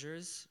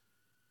pleasures,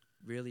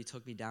 really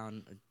took me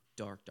down a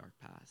dark, dark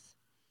path.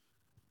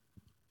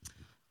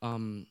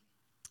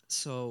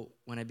 So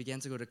when I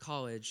began to go to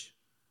college,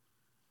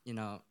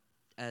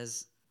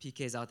 as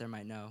PKs out there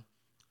might know,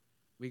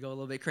 we go a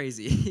little bit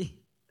crazy.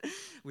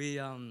 We,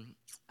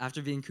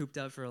 after being cooped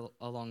up for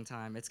a long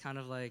time, it's kind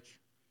of like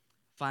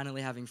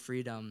finally having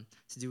freedom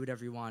to do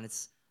whatever you want.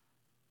 It's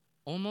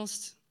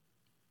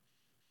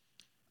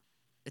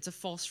a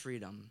false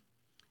freedom,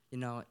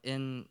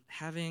 in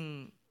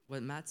having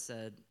what Matt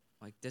said,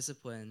 like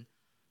discipline,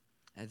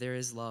 there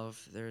is love,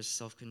 there is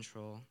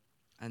self-control.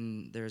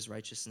 and there's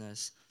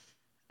righteousness,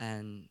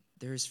 and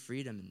there's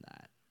freedom in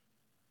that.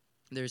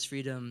 There's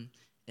freedom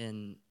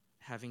in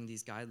having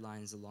these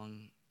guidelines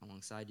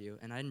alongside you,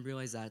 and I didn't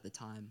realize that at the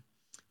time.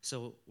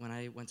 So when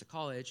I went to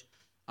college,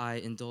 I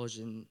indulged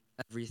in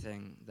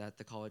everything that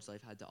the college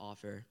life had to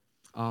offer.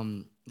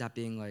 That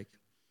being like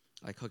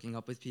hooking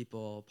up with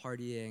people,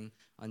 partying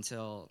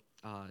until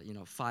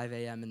 5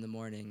 a.m. in the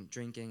morning,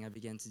 drinking. I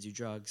began to do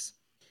drugs,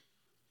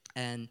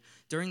 and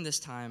during this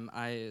time,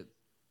 I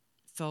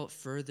felt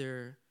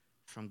further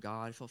from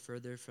God, felt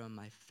further from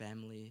my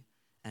family,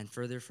 and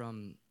further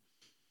from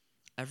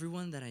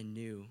everyone that I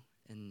knew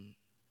in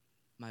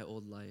my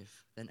old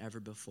life than ever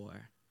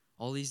before.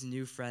 All these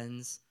new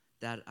friends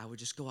that I would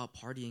just go out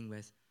partying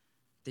with,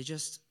 they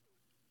just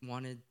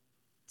wanted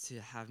to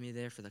have me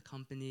there for the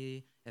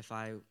company. If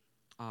I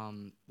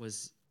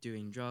was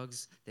doing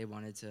drugs, they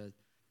wanted to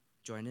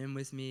join in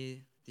with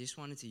me. They just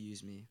wanted to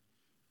use me.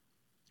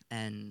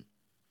 And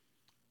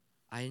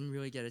I didn't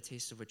really get a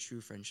taste of what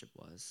true friendship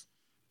was.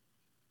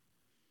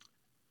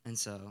 And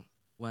so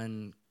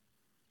when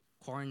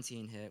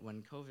quarantine hit,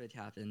 when COVID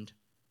happened,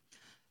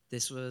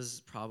 this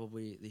was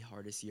probably the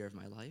hardest year of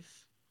my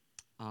life.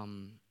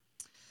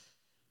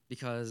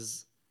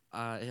 Because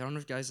I don't know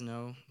if you guys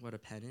know what a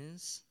pen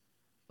is,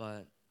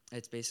 but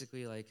it's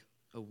basically like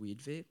a weed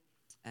vape,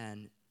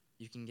 and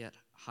you can get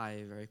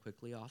high very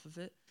quickly off of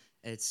it.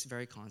 It's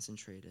very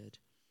concentrated,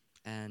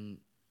 and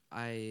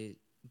I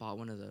bought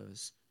one of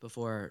those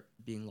before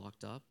being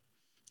locked up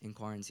in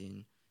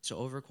quarantine. So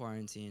over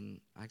quarantine,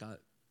 I got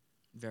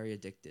very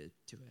addicted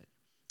to it,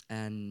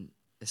 and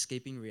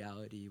escaping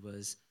reality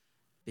was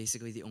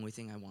basically the only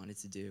thing I wanted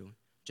to do.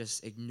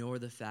 Just ignore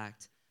the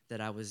fact that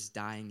I was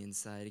dying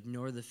inside.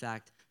 Ignore the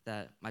fact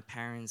that my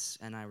parents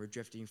and I were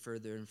drifting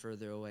further and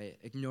further away.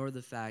 Ignore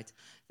the fact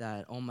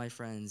that all my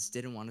friends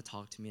didn't want to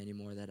talk to me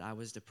anymore, that I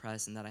was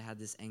depressed, and that I had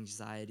this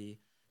anxiety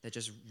that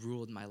just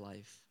ruled my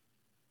life.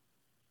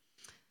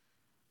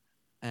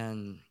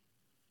 And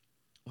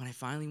when I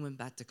finally went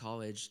back to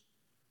college,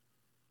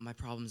 my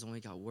problems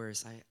only got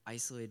worse. I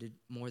isolated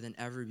more than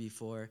ever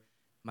before.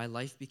 My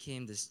life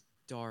became this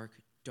dark,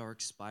 dark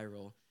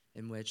spiral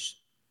in which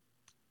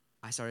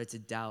I started to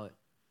doubt.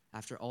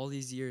 After all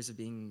these years of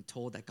being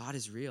told that God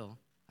is real,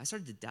 I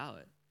started to doubt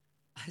it.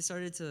 I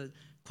started to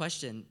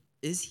question,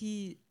 is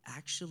he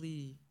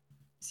actually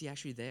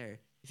there?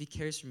 If he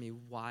cares for me,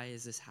 why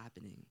is this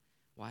happening?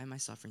 Why am I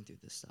suffering through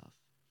this stuff?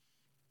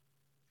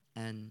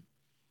 And,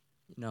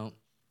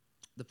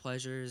 the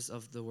pleasures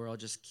of the world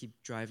just keep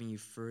driving you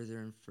further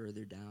and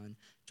further down,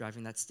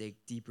 driving that stake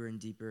deeper and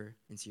deeper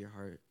into your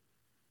heart.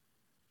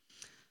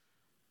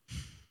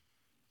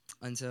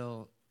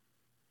 Until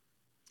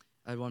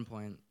at one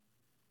point,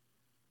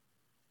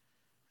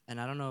 and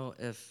I don't know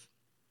if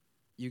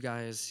you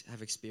guys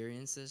have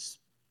experienced this,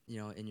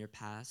 in your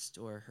past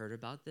or heard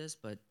about this,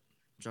 but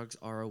drugs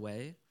are a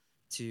way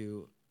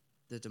to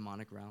the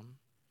demonic realm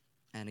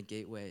and a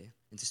gateway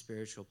into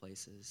spiritual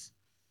places.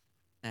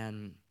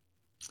 And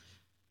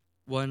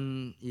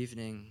one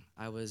evening,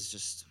 I was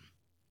just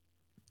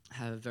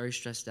very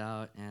stressed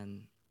out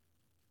and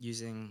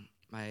using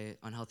my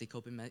unhealthy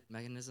coping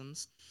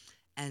mechanisms.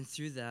 And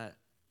through that,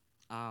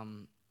 I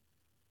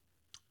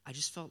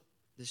just felt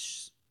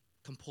this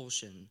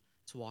compulsion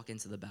to walk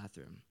into the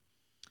bathroom.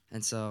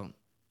 And so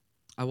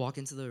I walk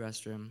into the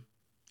restroom,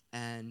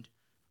 and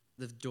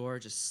the door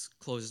just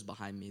closes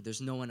behind me.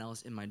 There's no one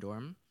else in my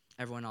dorm.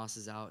 Everyone else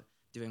is out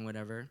doing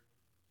whatever.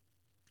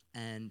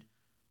 And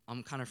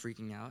I'm kind of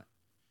freaking out.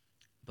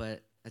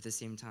 But at the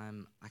same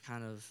time, I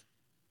kind of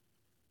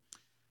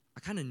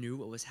knew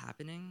what was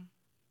happening.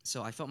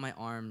 So I felt my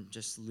arm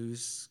just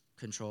lose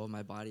control of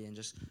my body and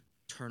just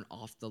turn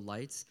off the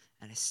lights.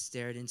 And I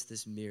stared into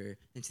this mirror,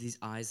 into these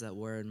eyes that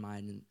were in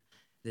mine, and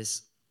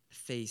this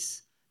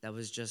face that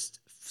was just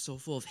so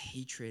full of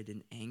hatred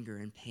and anger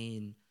and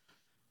pain.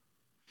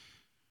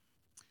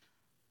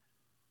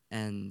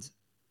 And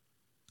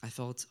I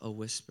felt a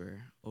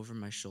whisper over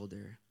my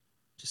shoulder,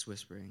 just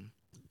whispering,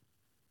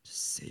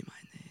 "Just say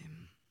my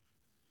name."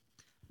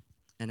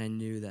 And I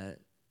knew that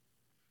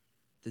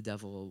the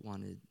devil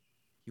wanted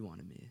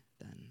me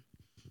then.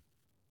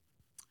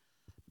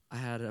 I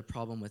had a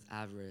problem with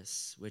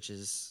avarice, which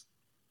is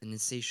an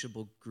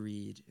insatiable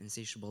greed,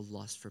 insatiable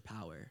lust for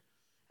power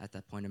at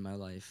that point in my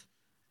life.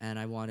 And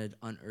I wanted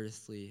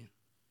unearthly,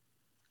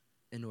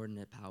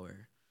 inordinate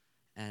power.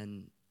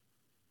 And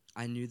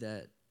I knew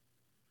that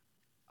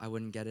I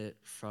wouldn't get it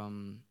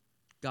from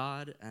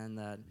God, and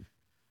that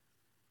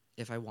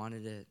if I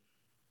wanted it,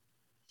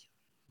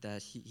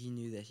 that he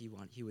knew that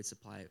he would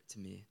supply it to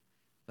me.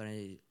 But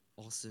I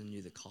also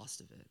knew the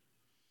cost of it.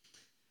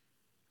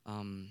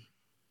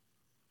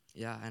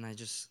 And I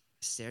just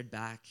stared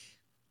back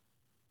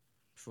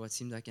for what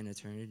seemed like an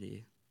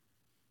eternity.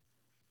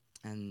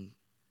 And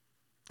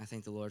I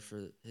thank the Lord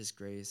for his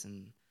grace,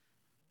 and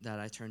that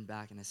I turned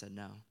back and I said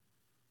no.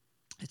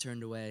 I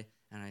turned away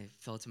and I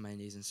fell to my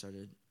knees and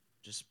started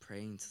just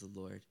praying to the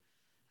Lord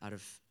out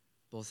of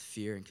both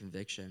fear and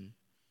conviction.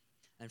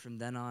 And from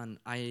then on,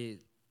 I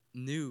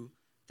knew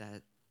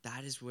that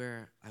that is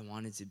where I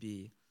wanted to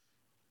be,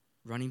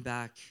 running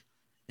back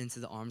into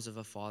the arms of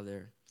a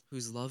Father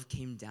whose love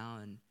came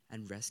down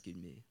and rescued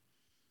me,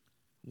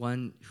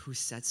 one who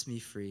sets me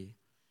free.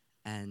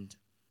 And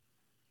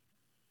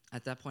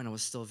at that point, I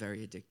was still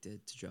very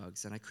addicted to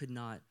drugs, and I couldn't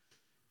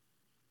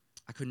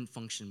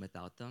function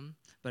without them,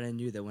 but I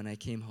knew that when I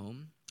came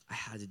home, I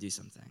had to do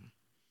something.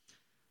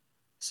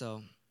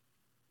 So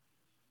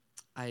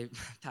I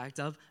packed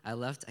up, I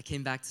left, I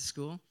came back to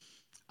school,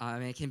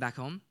 I came back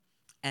home,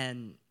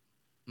 and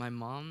my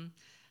mom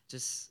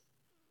just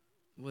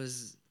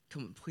was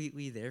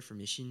completely there for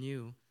me. She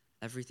knew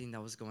everything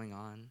that was going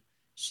on.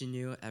 She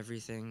knew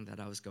everything that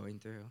I was going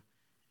through.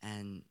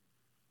 And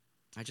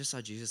I just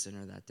saw Jesus in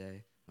her that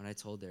day when I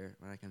told her,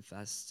 when I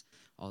confessed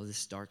all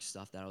this dark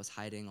stuff that I was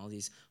hiding, all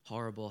these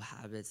horrible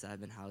habits that I've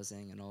been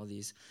housing, and all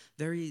these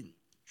very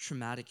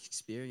traumatic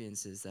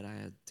experiences that I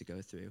had to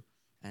go through,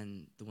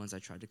 and the ones I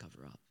tried to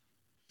cover up.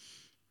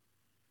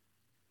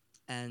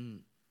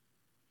 And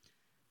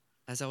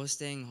as I was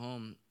staying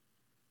home,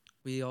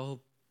 we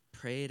all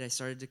prayed. I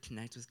started to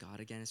connect with God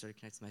again. I started to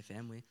connect with my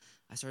family.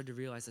 I started to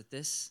realize that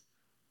this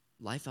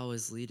life I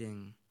was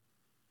leading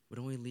would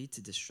only lead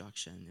to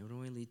destruction. It would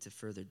only lead to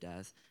further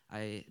death.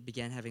 I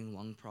began having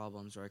lung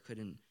problems where I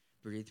couldn't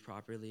breathe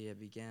properly. I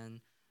began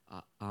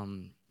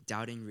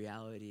doubting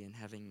reality and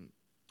having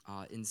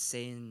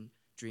insane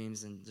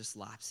dreams and just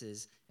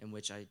lapses in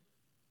which I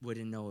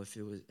wouldn't know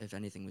if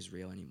anything was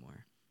real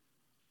anymore.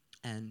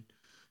 And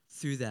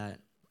through that,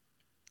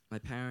 my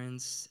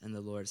parents and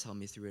the Lord has helped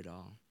me through it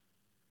all.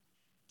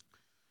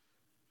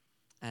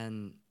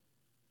 And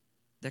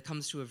that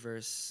comes to a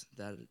verse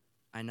that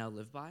I now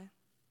live by,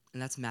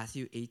 and that's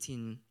Matthew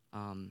 18,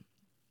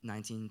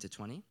 19 to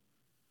 20.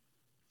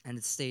 And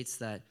it states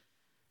that,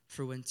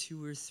 "For when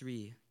 2 or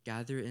 3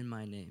 gather in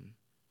my name,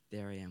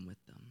 there I am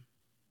with them."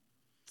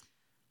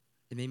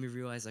 It made me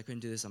realize I couldn't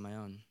do this on my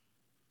own.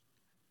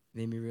 It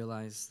made me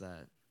realize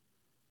that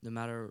no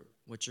matter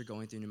what you're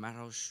going through, no matter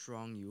how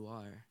strong you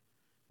are,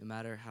 no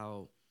matter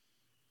how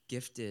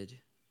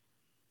gifted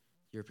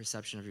your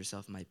perception of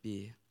yourself might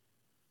be,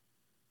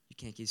 you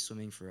can't keep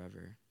swimming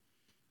forever.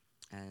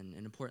 And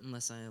an important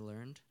lesson I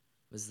learned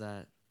was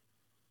that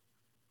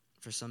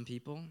for some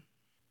people,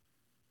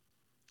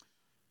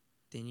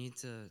 they need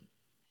to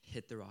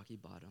hit the rocky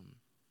bottom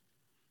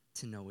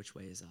to know which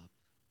way is up.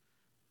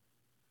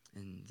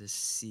 In this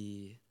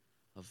sea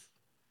of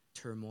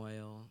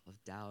turmoil,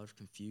 of doubt, of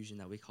confusion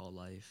that we call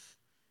life.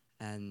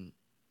 And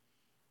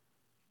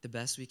the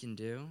best we can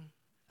do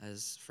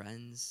as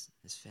friends,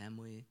 as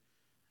family,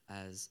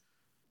 as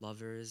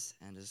lovers,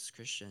 and as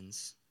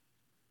Christians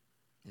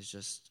is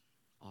just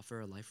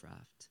offer a life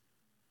raft.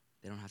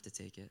 They don't have to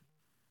take it,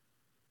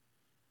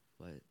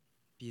 but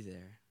be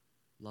there,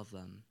 love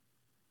them,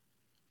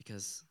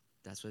 because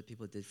that's what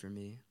people did for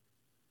me,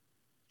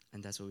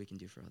 and that's what we can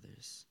do for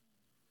others.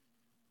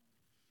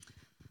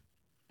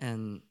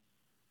 And,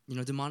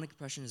 demonic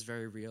oppression is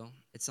very real.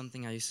 It's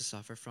something I used to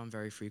suffer from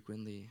very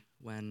frequently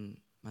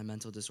when my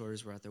mental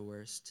disorders were at their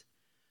worst,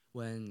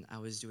 when I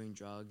was doing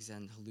drugs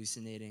and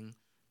hallucinating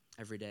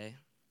every day,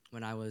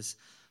 when I was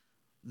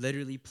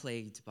literally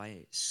plagued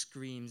by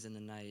screams in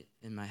the night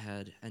in my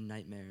head and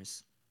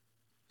nightmares,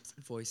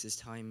 voices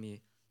telling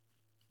me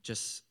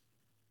just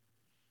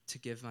to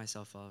give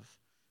myself up,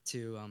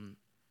 to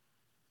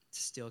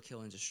steal,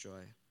 kill, and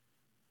destroy.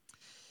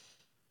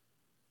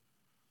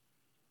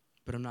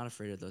 But I'm not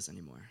afraid of those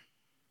anymore.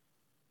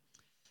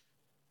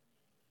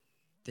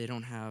 They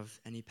don't have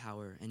any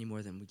power any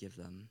more than we give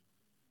them.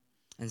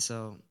 And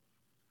so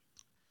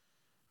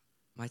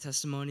my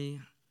testimony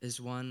is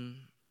one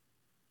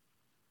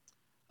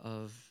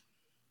of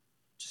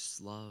just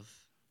love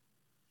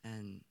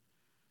and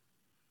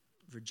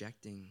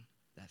rejecting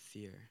that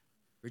fear,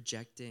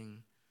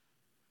 rejecting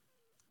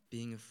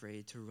being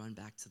afraid to run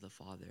back to the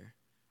Father.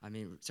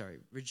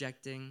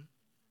 Rejecting,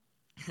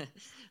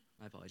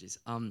 my apologies,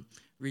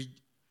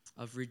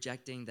 of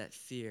rejecting that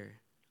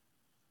fear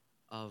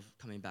of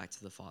coming back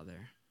to the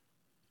Father,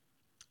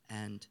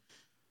 and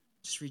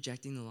just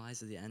rejecting the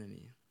lies of the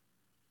enemy.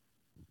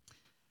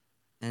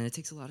 And it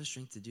takes a lot of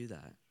strength to do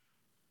that.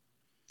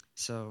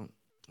 So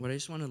what I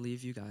just want to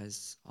leave you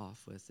guys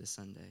off with this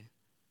Sunday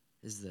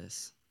is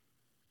this.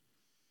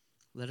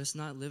 Let us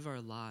not live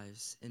our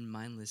lives in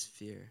mindless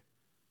fear,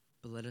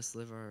 but let us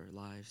live our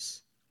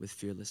lives with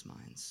fearless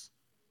minds.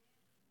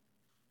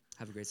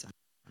 Have a great Sunday.